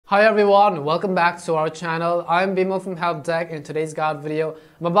Hi everyone, welcome back to our channel. I'm Bimo from Help Deck. In today's guide video,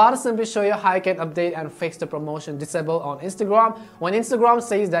 I'm about to simply show you how you can update and fix the promotion disabled on Instagram when Instagram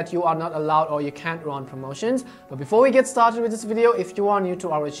says that you are not allowed or you can't run promotions. But before we get started with this video, if you are new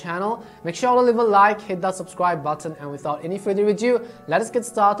to our channel, make sure to leave a like, hit that subscribe button, and without any further ado, let us get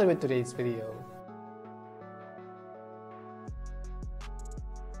started with today's video.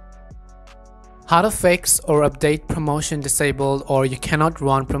 How to fix or update promotion disabled or you cannot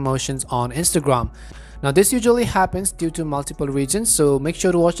run promotions on Instagram. Now this usually happens due to multiple reasons, so make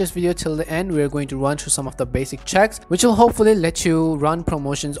sure to watch this video till the end. We are going to run through some of the basic checks which will hopefully let you run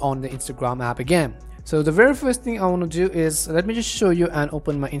promotions on the Instagram app again. So the very first thing I want to do is, let me just show you and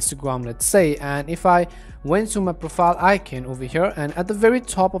open my Instagram, let's say, and if I went to my profile icon over here, and at the very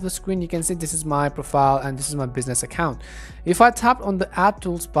top of the screen you can see this is my profile and this is my business account. If I tap on the add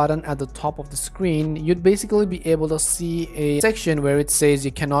tools button at the top of the screen, you'd basically be able to see a section where it says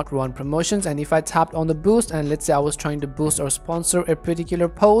you cannot run promotions, and if I tapped on the boost and let's say I was trying to boost or sponsor a particular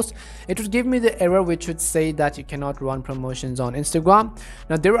post, it would give me the error which would say that you cannot run promotions on Instagram.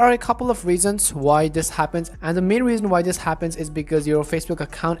 Now there are a couple of reasons why this happens, and the main reason why this happens is because your Facebook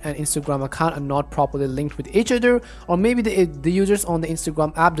account and Instagram account are not properly linked with each other, or maybe the users on the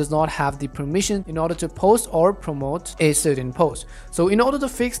Instagram app does not have the permission in order to post or promote a certain post. So in order to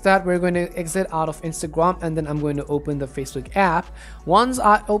fix that, we're going to exit out of Instagram and then I'm going to open the Facebook app. Once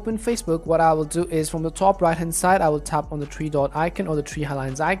I open Facebook, what I will do is from the top right hand side I will tap on the three dot icon or the three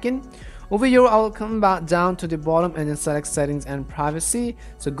highlights icon. Over here I will come back down to the bottom and then select settings and privacy.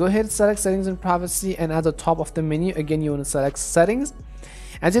 So go ahead, select settings and privacy, and at the top of the menu again you want to select settings.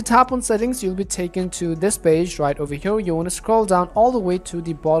 As you tap on settings, you'll be taken to this page right over here. You want to scroll down all the way to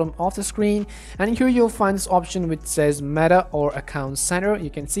the bottom of the screen, and here you'll find this option which says Meta or Account Center.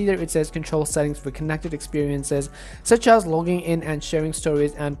 You can see there it says control settings for connected experiences such as logging in and sharing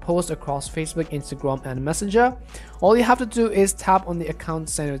stories and posts across Facebook, Instagram, and Messenger. All you have to do is tap on the Account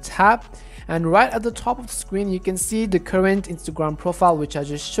Center tab, and right at the top of the screen you can see the current Instagram profile which I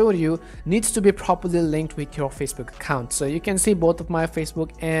just showed you needs to be properly linked with your Facebook account. So you can see both of my Facebook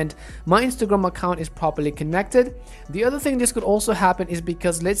and my Instagram account is properly connected. The other thing this could also happen is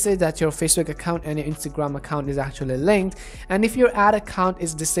because let's say that your Facebook account and your Instagram account is actually linked, and if your ad account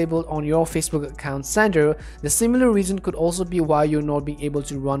is disabled on your Facebook account center, the similar reason could also be why you're not being able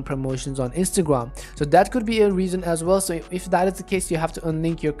to run promotions on Instagram. So that could be a reason as well. So if that is the case, you have to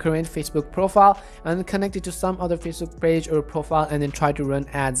unlink your current Facebook profile and connect it to some other Facebook page or profile and then try to run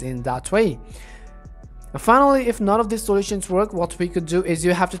ads in that way. And finally, if none of these solutions work, what we could do is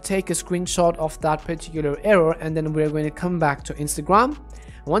you have to take a screenshot of that particular error, and then we're going to come back to Instagram.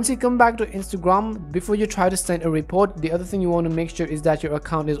 Once you come back to Instagram, before you try to send a report, the other thing you want to make sure is that your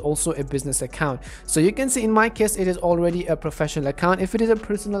account is also a business account. So you can see in my case it is already a professional account. If it is a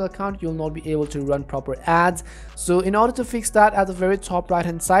personal account, you'll not be able to run proper ads. So in order to fix that, at the very top right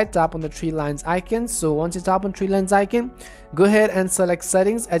hand side, tap on the three lines icon. So once you tap on three lines icon, go ahead and select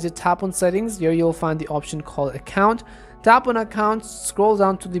settings. As you tap on settings, here you'll find the option called account. Tap on account, scroll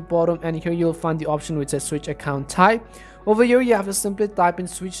down to the bottom, and here you'll find the option which says switch account type. Over here you have to simply type in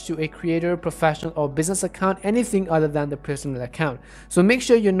switch to a creator, professional, or business account, anything other than the personal account. So make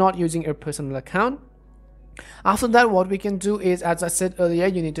sure you're not using a personal account. After that, what we can do is, as I said earlier,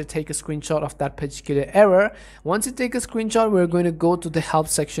 you need to take a screenshot of that particular error. Once you take a screenshot, we're going to go to the help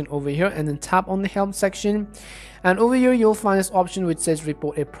section over here and then tap on the help section, and over here you'll find this option which says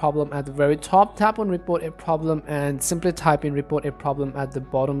report a problem at the very top. Tap on report a problem and simply type in report a problem at the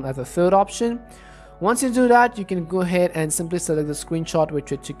bottom as the third option. Once you do that, you can go ahead and simply select the screenshot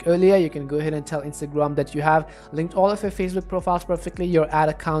which we took earlier. You can go ahead and tell Instagram that you have linked all of your Facebook profiles perfectly, your ad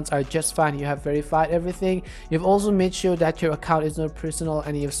accounts are just fine, you have verified everything, you've also made sure that your account is not personal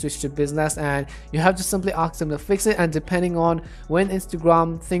and you've switched to business, and you have to simply ask them to fix it, and depending on when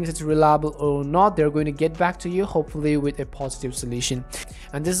Instagram thinks it's reliable or not, they're going to get back to you, hopefully with a positive solution.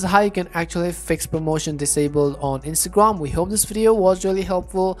 And this is how you can actually fix promotion disabled on Instagram. We hope this video was really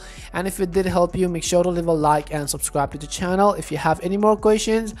helpful, and if it did help you, make sure to leave a like and subscribe to the channel. If you have any more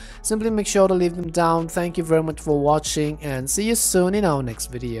questions, simply make sure to leave them down. Thank you very much for watching, and see you soon in our next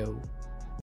video.